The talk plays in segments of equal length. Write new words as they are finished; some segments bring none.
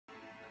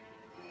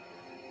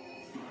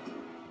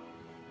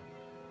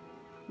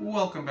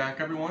Welcome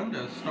back, everyone,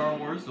 to Star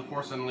Wars: The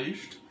Force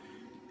Unleashed.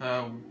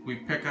 We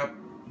pick up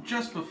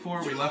just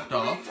before we left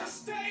off. To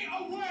stay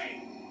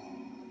away!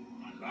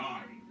 I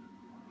lied,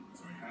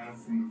 as I have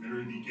from the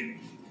very beginning.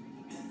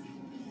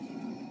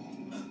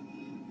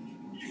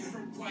 You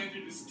never planned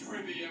to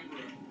destroy the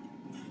Emperor.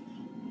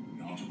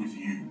 Not with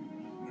you,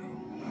 no.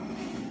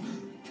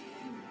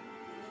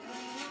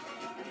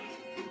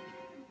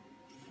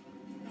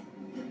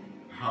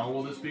 How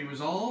will this be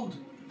resolved?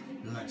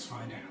 Let's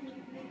find out.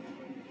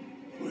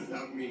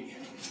 Without me,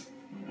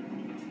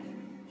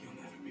 you'll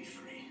never be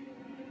free.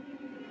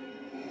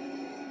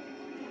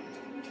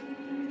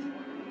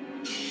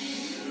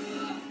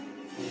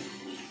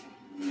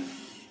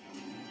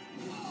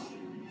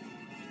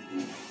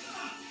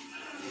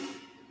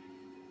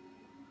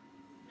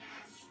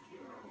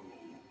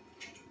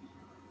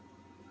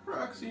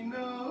 Roxy,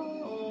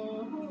 no!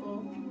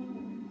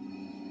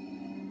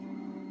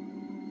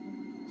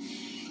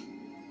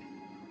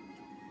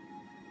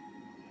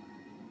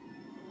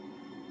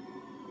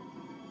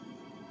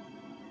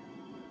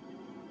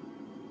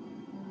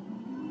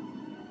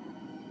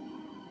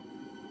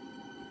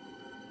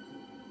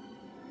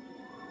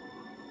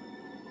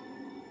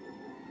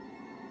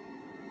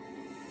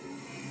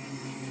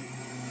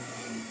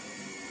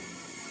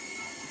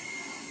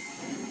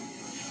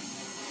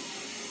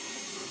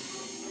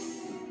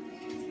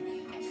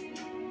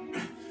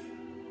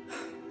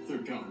 They're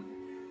gone.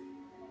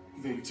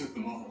 Vader took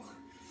them all.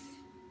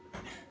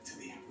 To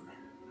the Emperor.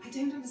 I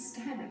don't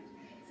understand.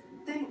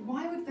 Then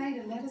why would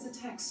Vader let us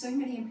attack so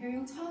many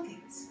Imperial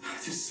targets?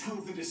 To sell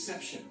the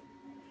deception.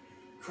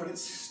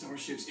 Credits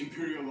starships,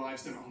 Imperial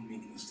lives, they're all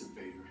meaningless to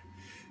Vader.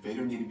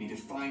 Vader needed me to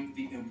find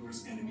the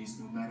Emperor's enemies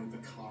no matter the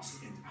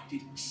cost, and I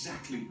did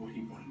exactly what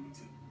he wanted me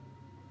to.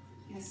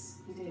 Yes,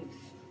 he did.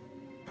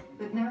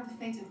 But now the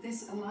fate of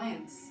this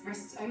alliance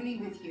rests only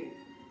with you.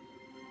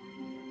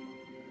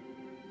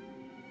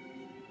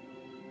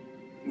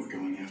 We're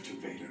going after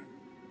Vader.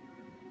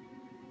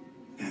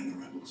 And the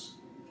rebels.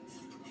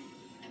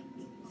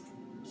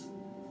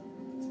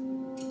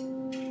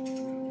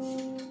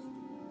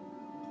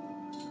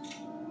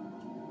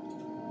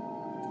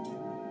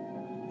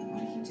 What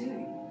are you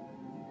doing?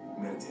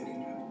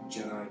 Meditating.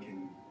 Jedi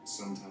can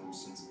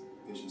sometimes sense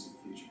visions of the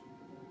future.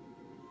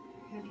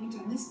 Have you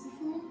done this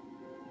before?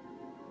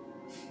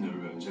 Never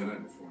been a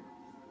Jedi before.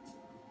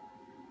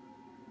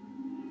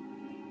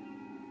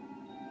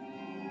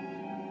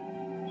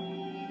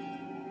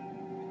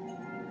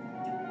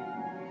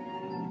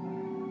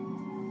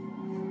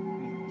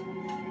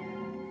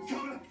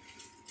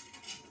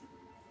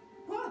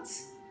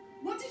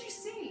 What did you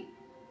see?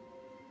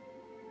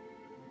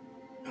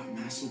 A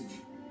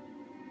massive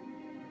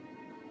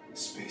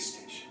space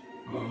station.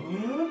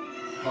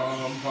 Bum,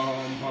 bum,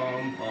 bum,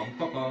 bum,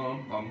 bum,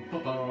 bum,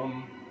 bum,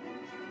 bum.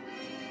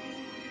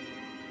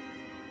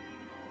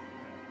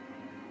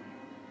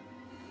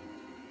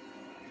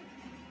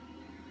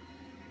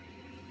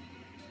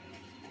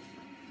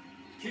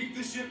 Keep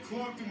the ship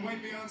cloaked and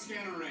wait beyond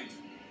scanner range.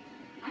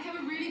 I have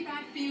a really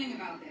bad feeling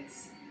about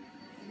this.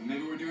 Well,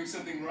 maybe we're doing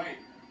something right.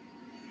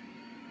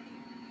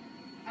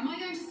 Am I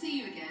going to see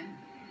you again?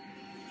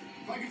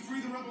 If I can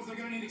free the rebels, they're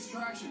gonna need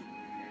extraction.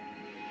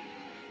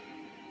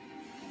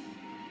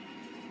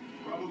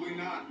 Probably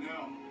not,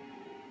 no.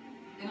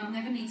 Then I'll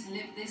never need to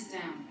live this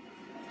down.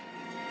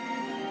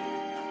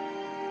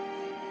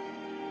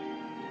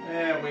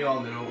 Yeah, we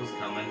all knew it was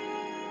coming.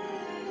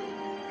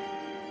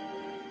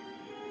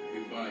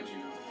 Goodbye,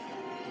 Juno.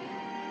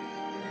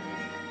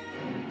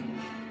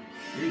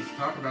 Jeez,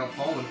 talk about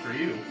falling for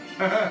you.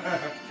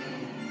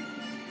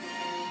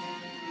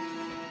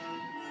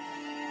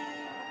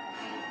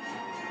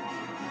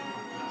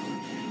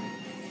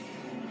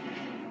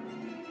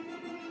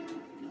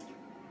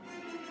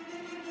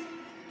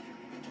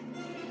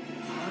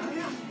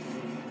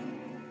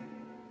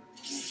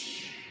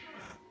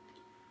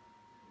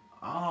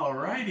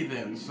 Alrighty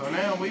then, so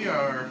now we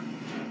are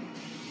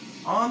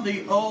on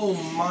the, oh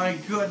my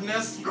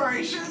goodness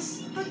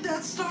gracious, the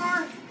Death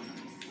Star!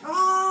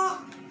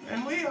 Ah!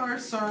 And we are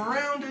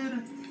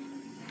surrounded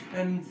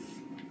and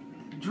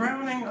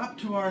drowning up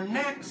to our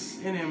necks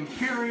in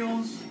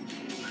Imperials.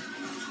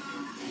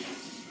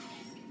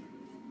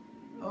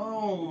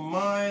 Oh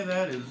my,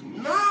 that is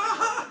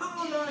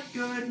not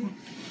good.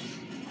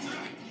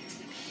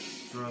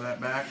 Throw that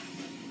back.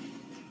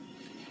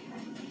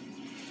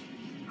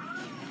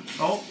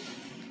 Oh.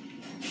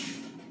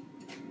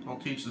 I'll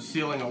teach the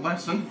ceiling a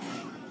lesson.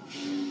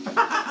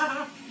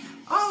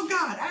 Oh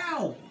god,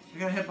 ow! I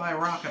got hit by a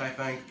rocket, I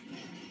think.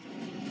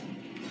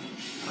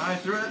 I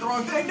threw it at the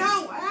wrong thing.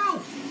 No!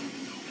 Ow!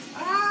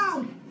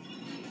 Ow!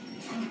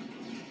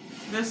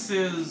 This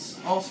is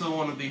also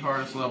one of the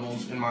hardest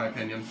levels, in my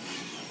opinion.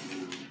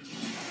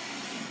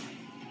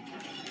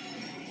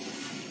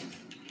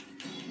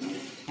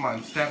 Come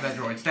on, stab that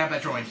droid. Stab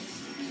that droid.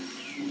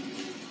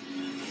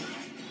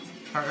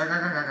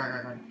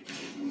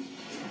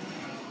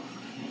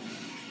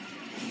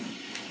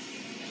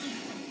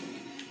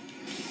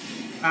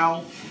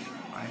 Ow.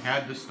 I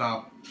had to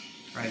stop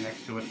right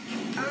next to it.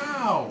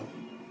 Ow!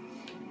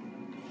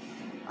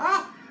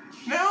 Ah!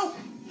 No!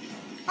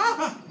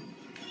 Ah!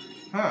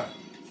 Huh.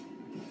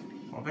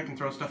 Well, they can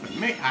throw stuff at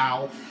me.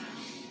 Ow.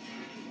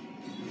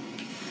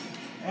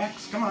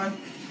 X, come on.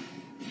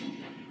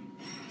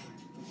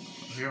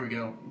 Here we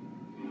go.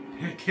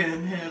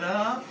 Picking it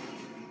up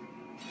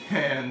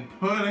and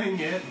putting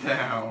it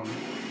down.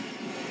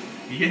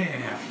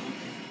 Yeah.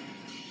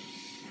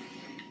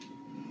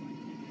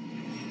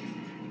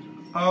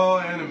 Oh,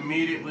 and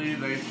immediately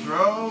they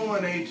throw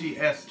an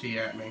ATST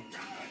at me.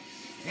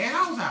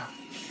 Yowza!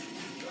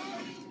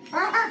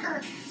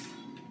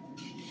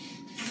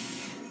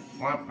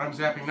 Well, I'm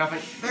zapping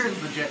nothing. There's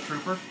the jet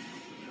trooper.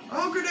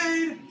 Oh,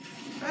 grenade!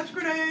 That's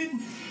grenade!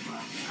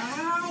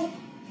 Ow!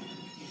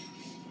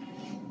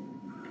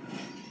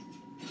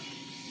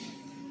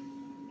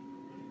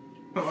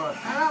 Come on.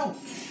 Ow!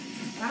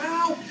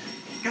 Ow!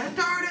 God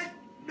darn it!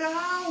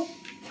 No!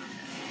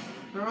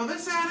 Throw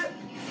this at it!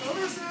 Throw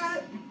this at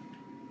it!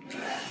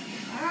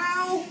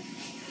 Ow!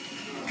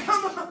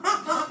 Come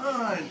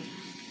on!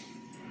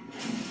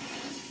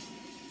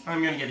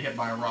 I'm gonna get hit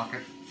by a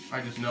rocket. I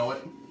just know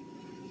it.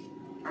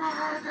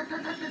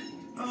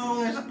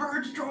 Oh, there's a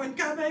purge droid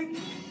coming!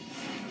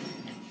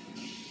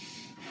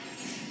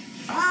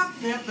 Ah!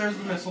 Yep, there's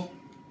the missile.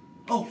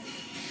 Oh!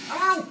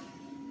 Ow!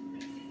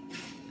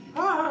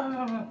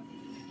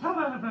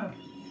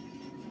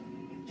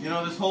 You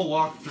know, this whole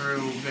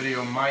walkthrough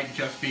video might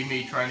just be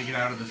me trying to get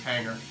out of this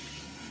hangar.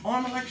 Oh,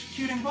 I'm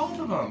electrocuting both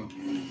of them!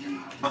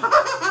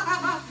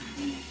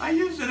 I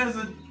used it as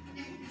a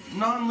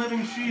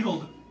non-living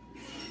shield.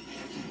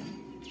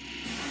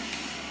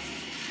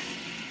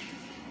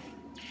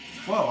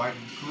 Whoa, I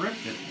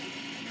gripped it.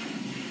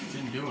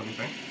 Didn't do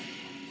anything.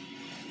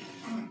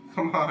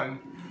 Come on.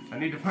 I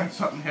need to find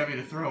something heavy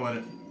to throw at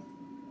it.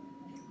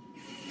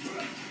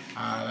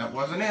 That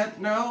wasn't it.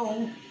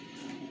 No.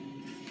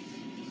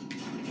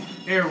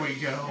 Here we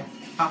go.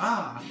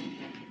 Ha-ha.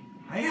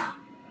 Hiya.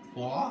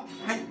 Whoa.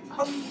 Hi.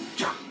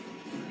 Cha.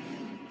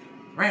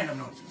 Random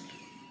noises.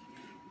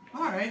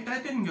 Alright,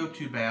 that didn't go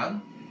too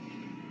bad.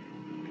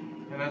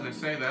 And as I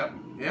say that,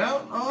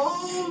 yeah.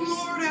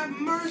 Oh, Lord have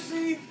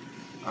mercy.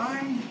 I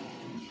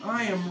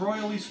am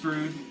royally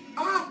screwed.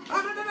 Ah!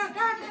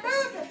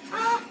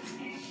 Ah!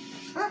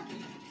 Ah!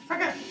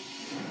 Okay.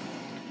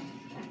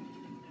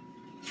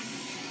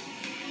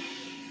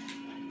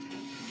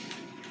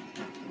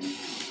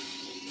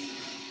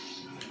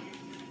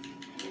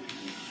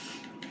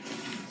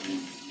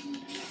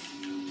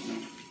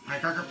 Hi,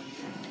 Carker.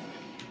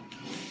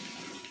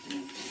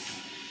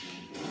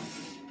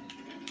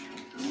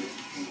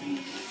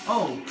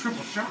 Oh,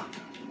 triple shot.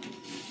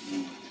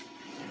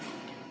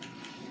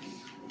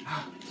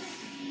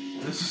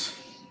 This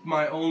is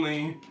my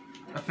only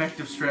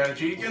effective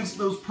strategy against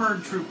those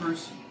purge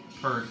troopers.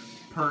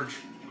 Purge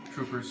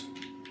troopers.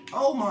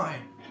 Oh my!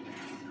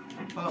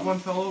 Oh, that one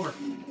fell over.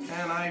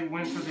 And I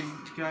went for the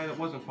guy that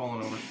wasn't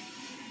falling over.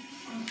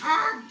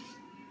 Ah!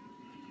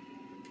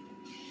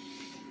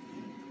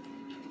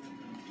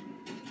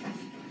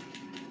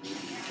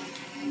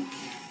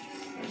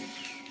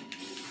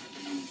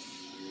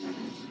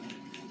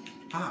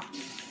 Ah.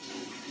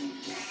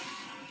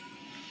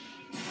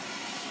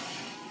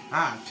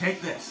 Ah,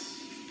 take this.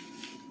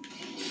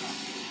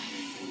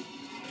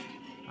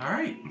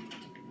 Alright.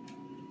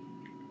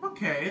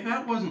 Okay,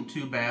 that wasn't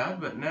too bad,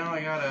 but now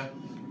I gotta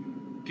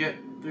get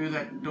through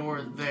that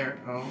door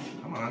there. Oh,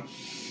 come on.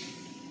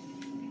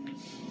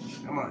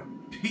 Come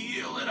on.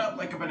 Peel it up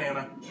like a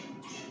banana.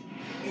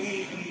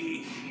 I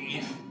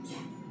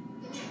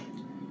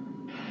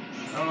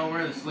don't know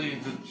where this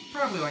leads. It's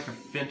probably like a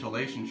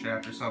ventilation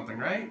shaft or something,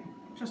 right?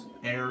 Just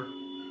air.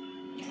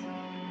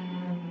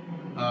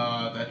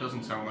 That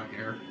doesn't sound like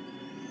air.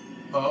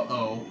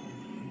 Uh-oh.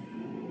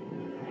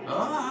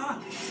 Ah!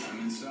 I'm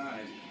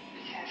inside.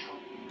 Be careful.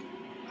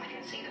 I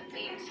can see the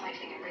beam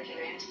cycling at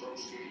regular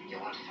intervals.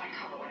 You'll want to find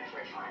cover whenever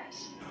it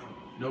fires.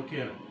 No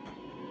kidding.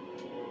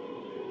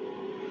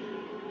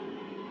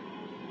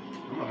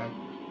 Come on.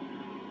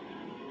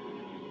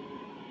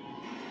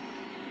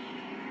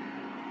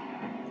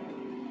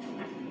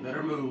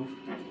 Better move.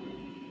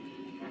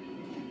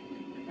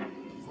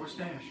 Force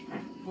dash.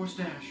 Force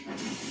dash.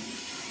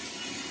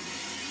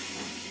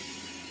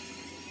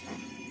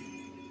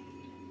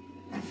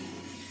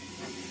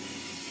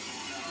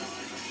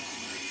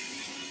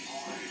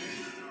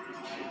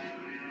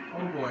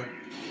 Oh boy.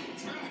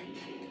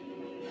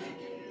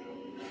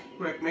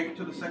 Quick, make it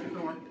to the second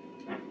door.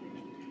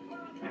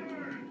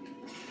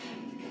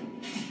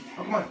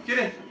 Oh, come on, get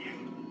in.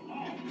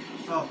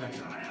 Oh, thank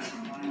God.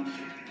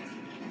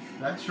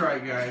 That's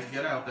right, guys.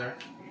 Get out there.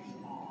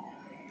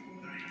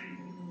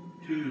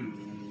 2,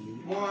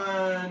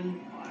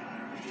 1.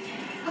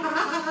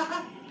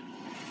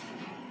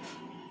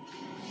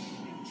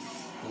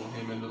 Pull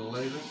him into the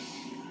laser.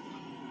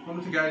 I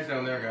wonder if the guys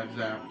down there got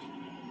zapped.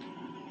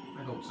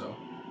 I hope so.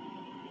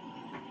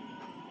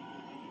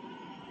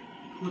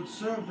 Would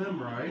serve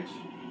them right.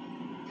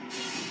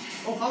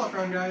 Oh,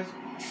 holocron, guys.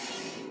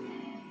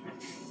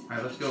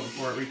 Alright, let's go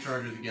before it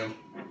recharges again.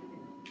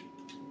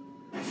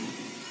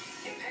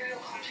 Imperial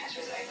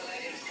contractors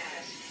overloading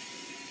scanners.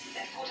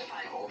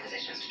 fortifying all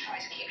positions to try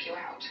to keep you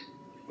out.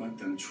 Let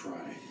them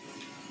try.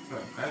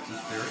 Oh, that's a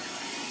spirit.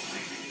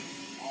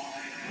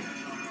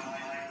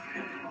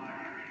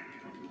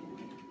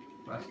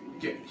 Let's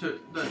get to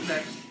the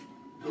next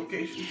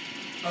location.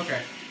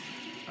 Okay.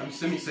 I'm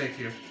semi-safe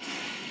here.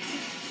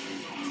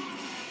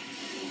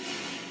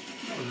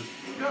 That was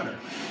a gunner.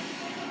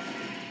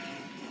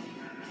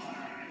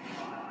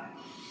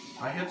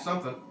 I hit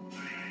something.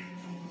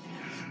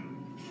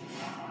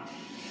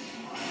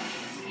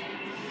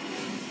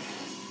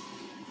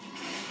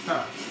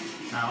 Huh.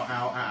 Ow,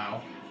 ow,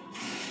 ow.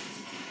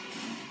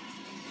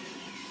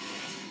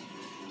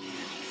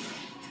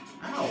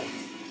 Ow.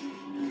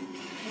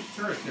 Those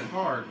turrets hit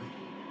hard.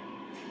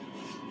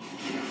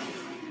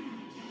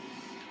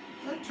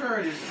 That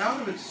turret is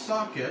out of its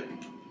socket.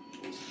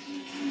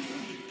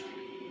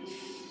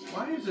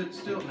 Why is it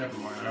still... Never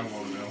mind, I don't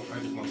want to know. I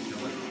just want to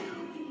kill it.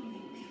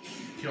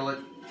 Kill it.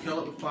 Kill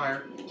it with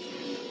fire.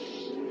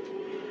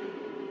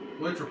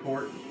 Glitch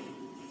report.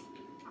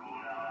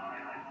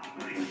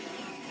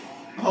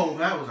 Oh,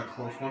 that was a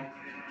close one.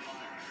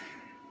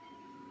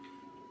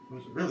 It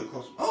was really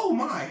close. Oh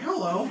my!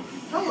 Hello!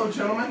 Hello,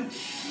 gentlemen!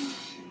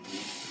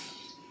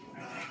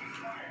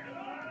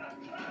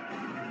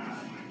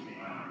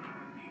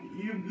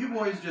 You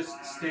boys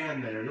just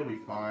stand there. You'll be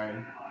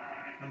fine.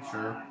 I'm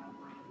sure.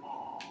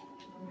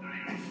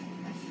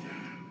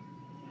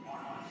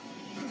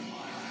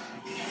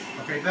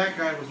 Okay, that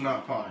guy was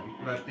not fine,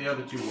 but the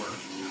other two were.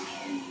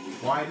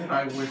 Why did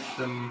I wish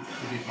them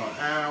to be fine?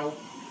 Ow!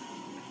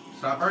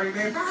 Stop burning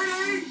me!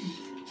 Burning!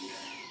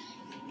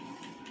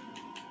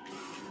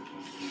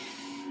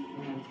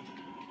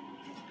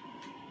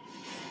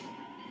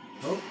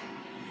 Oh.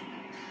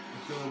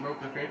 Accidentally broke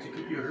their fancy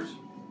computers.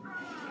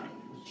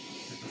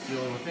 Hit the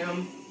ceiling with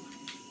him.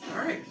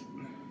 Alright.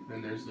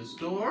 Then there's this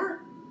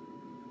door.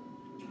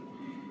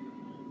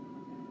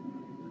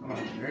 Come on,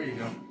 there you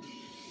go.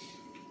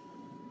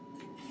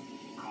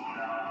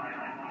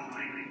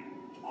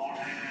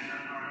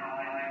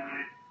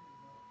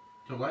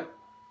 So what?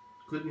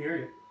 Couldn't hear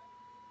you.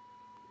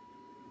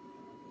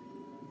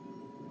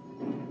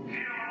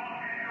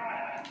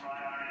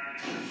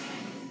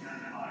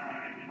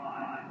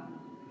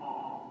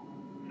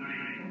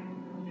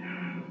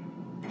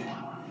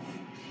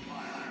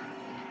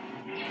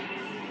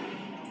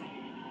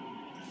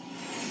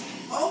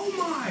 Oh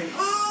my!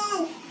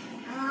 Oh!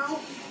 Ow!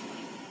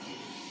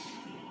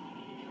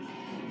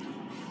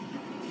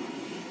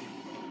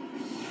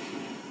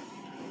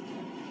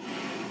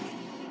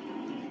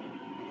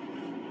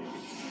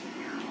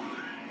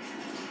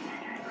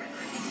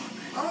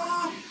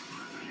 Oh!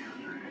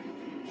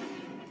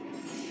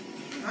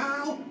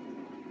 Ow!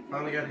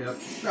 Finally got hit.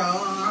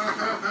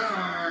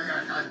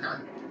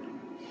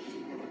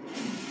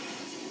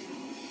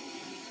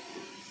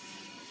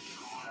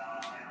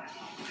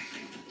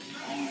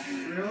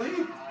 Really?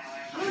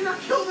 How did I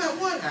kill that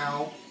one?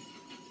 Ow.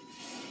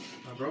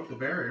 I broke the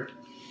barrier.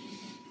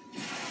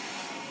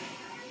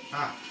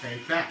 Ah,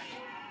 take that.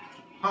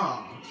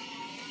 Ha.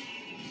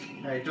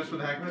 Hey, just for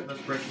the heck of it,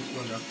 let's break this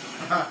window.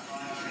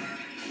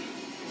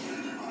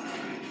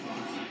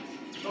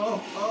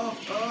 Oh.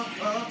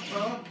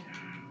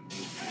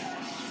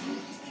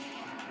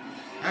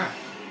 Ah.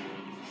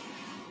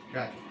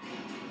 Got it.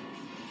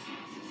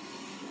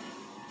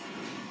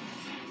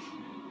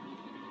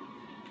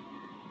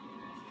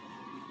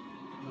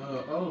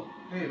 Oh,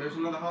 hey, there's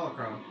another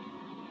holocron.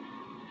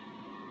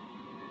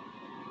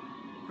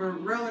 For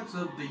relics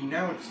of the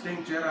now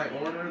extinct Jedi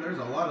Order, there's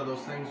a lot of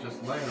those things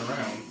just laying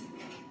around.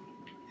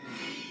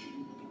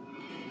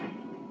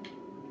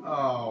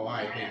 Oh,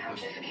 I hate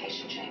this.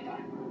 Amplification chamber.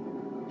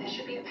 There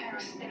should be a pair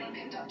of spinning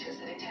conductors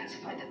that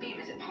intensify the beam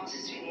as it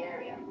passes through the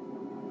area.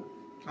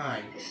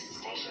 Hi. This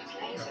station's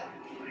laser.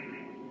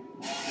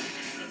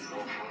 It's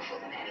more powerful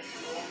than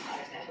anything the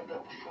Empire's ever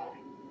built before.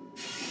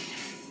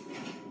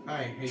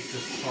 I hate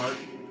this part.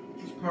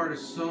 This part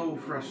is so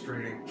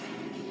frustrating.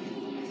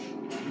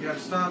 You gotta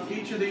stop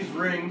each of these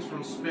rings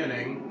from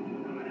spinning.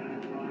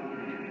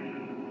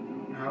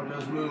 How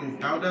does move?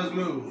 How does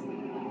move?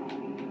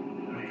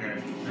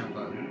 Okay, that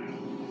button.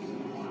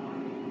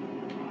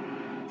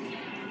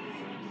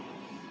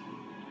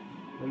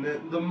 And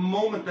the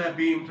moment that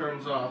beam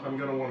turns off, I'm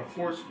gonna want to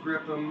force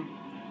grip them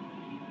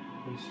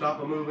and stop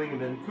them moving, and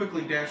then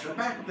quickly dash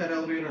back up that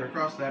elevator and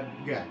across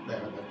that gap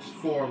there that's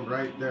formed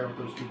right there with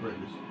those two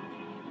bridges.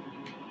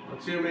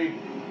 Let's see how many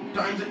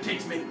times it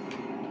takes me.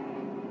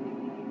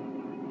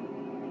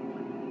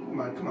 Come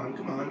on, come on,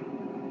 come on.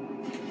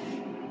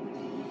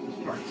 This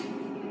part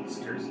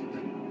scares the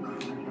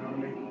crap out of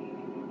me.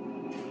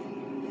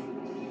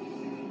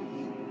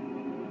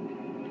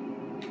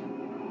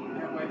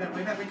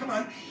 That way, come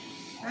on.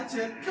 That's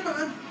it, come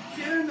on.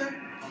 Get in there.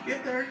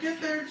 Get there,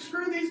 get there.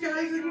 Screw these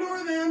guys,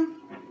 ignore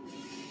them.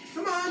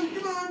 Come on,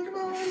 come on, come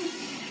on.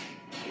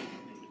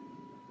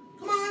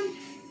 Come on.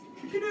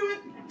 You can do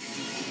it.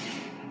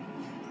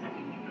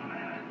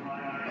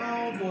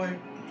 Oh boy.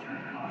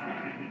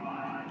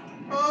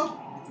 Oh.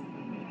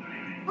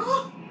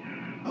 Oh.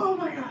 Oh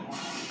my god.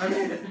 I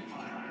made it.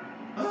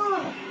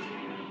 Oh.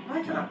 I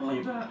I cannot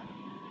believe that.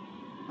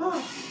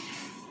 Oh,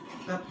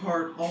 that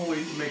part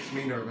always makes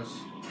me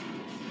nervous.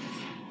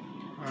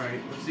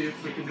 Alright, let's see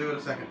if we can do it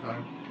a second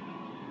time.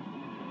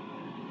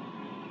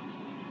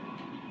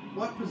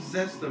 What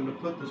possessed them to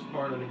put this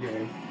part in the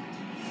game?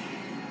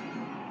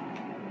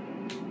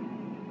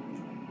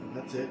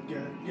 That's it. Get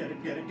it, get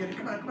it, get it, get it.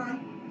 Come on, come on.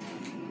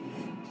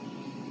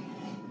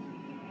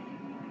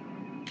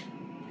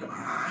 Come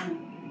on.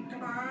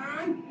 Come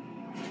on.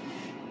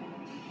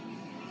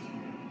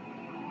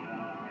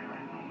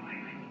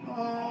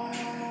 Oh,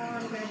 I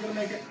don't think I'm gonna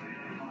make it.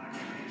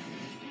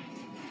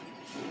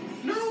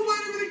 No, why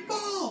did everything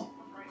fall?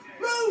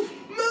 Move!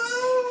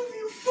 Move,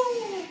 you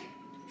fool!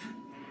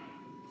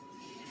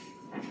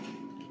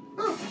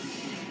 Oh,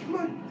 come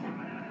on.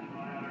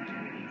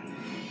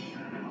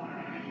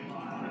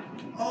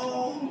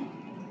 Oh!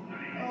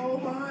 Oh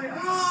my!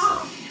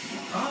 Ah!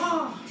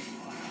 Ah!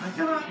 I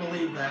cannot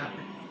believe that.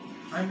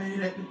 I made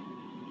it.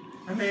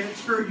 I made it.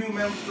 Screw you,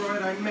 Mouse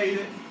Droid. I made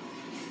it.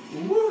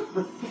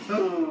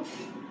 Woo!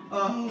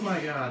 Oh my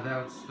god,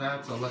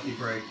 that's a lucky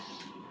break.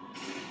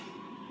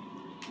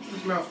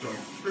 This Mouse Droid.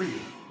 Screw you.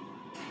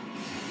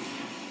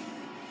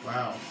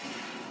 Wow.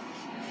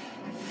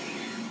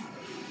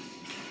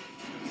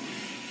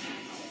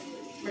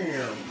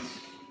 Meow.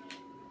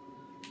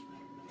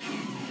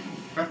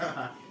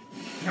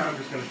 Now I'm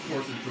just gonna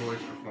torture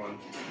droids for fun.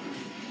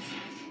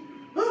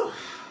 Whew.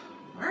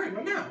 Alright,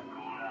 what now?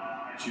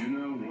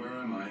 Juno, where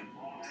am I?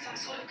 Some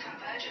sort of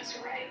convergence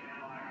array.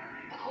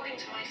 According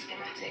to my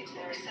schematics,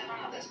 there are 7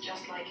 others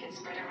just like it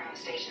spread around the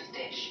station's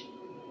dish.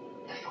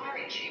 The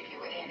firing tube you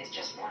were in is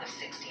just one of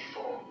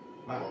 64,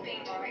 all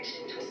being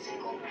directed into a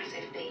single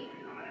massive beam.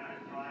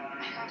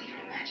 I can't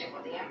even imagine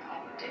what the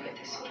Empire would do with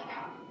this sort of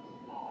power.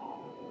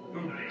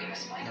 You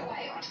must find a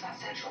way onto that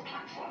central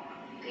platform.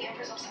 The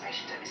Emperor's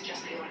observation dome is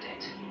just beyond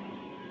it.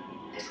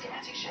 The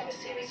schematics show a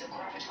series of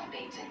graviton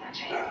beams in that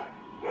chamber.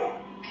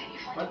 Can you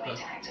find a way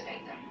to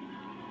activate them?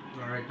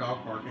 Alright,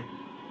 dog barking.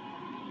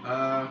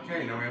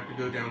 Okay, now we have to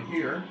go down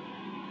here.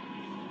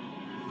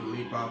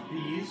 Leap off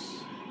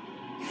these.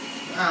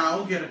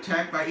 Ow, get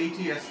attacked by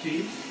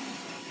ATSTs.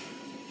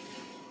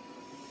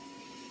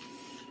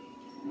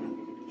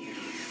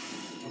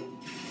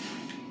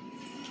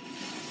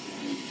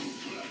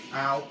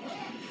 Ow.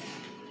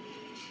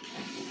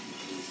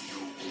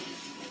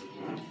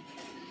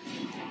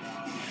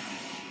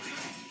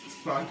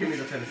 Come on, give me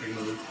the finishing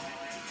move.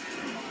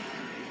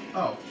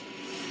 Oh.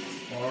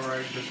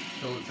 Alright, just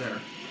kill it there.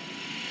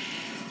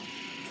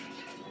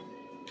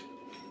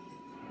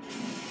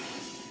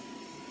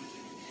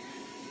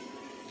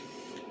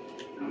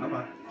 Come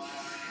on.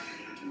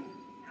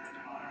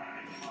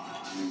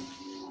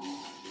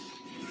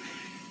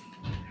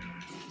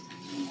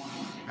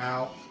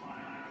 Ow.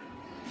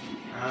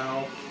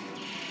 Ow.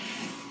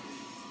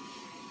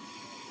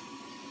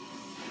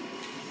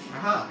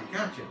 Aha, I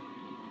gotcha.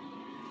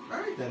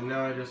 Alright then,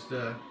 now I just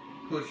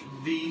push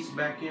these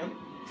back in.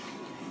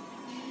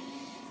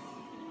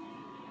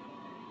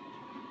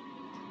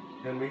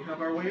 And we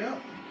have our way up.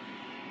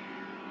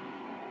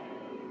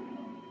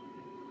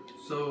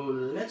 So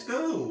let's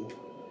go.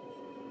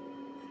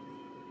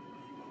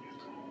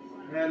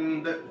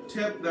 And the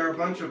tip, there are a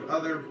bunch of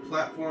other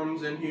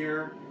platforms in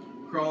here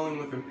crawling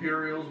with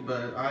Imperials,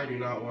 but I do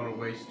not want to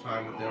waste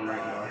time with them right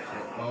now. So,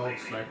 oh,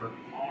 sniper.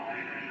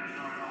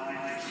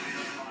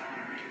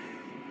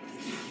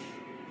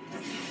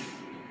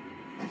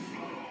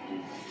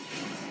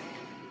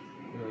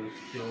 Let's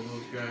kill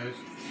those guys.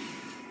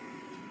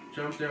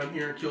 Jump down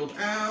here, killed.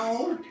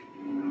 Ow!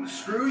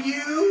 Screw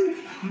you!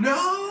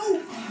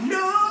 No!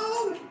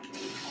 No!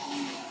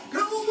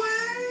 Go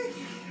away!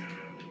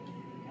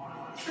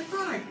 I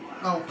thought I...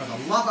 Oh, for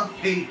the love of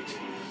Pete!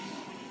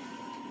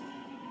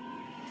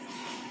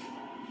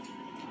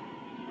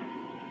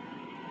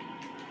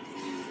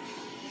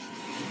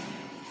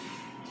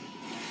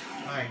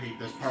 I hate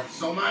this part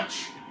so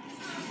much!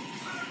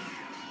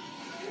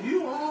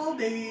 You all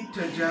need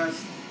to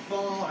just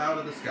fall out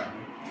of the sky.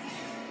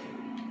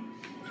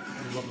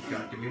 For the love of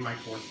God, give me my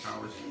force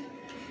powers.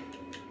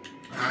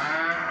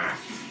 Ah!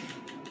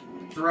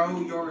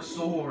 Throw your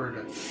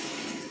sword.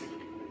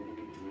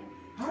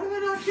 How did I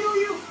not kill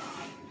you?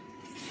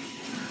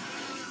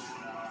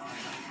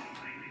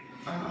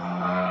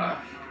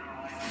 Ah!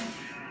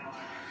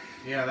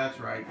 Yeah, that's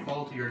right.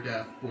 Fall to your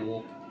death,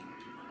 fool.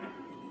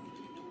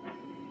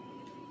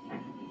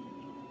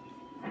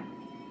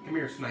 Come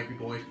here, snipey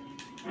boy.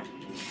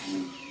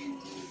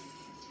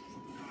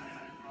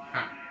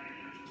 Ha.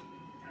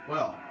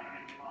 Well.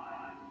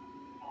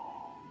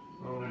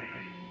 Oh.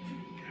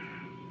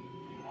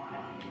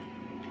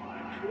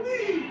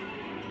 Whee!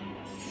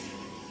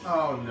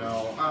 Oh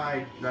no,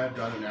 I've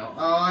done it now.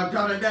 Oh, I've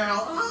done it now.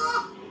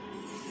 Ah!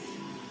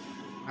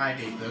 I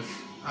hate this.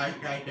 I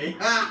hate.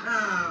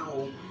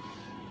 Ow!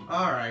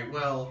 Alright,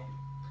 well,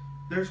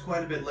 there's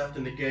quite a bit left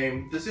in the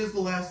game. This is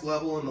the last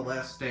level and the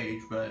last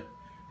stage, but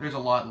there's a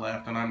lot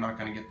left, and I'm not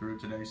going to get through it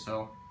today,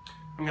 so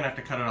I'm going to have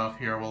to cut it off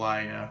here while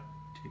I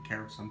take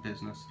care of some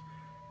business.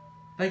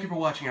 Thank you for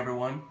watching,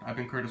 everyone. I've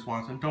been Curtis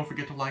Watson. Don't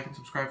forget to like and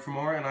subscribe for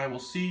more, and I will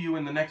see you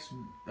in the next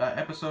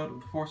episode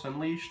of The Force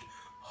Unleashed.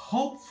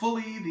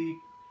 Hopefully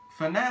the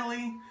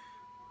finale.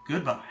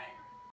 Goodbye.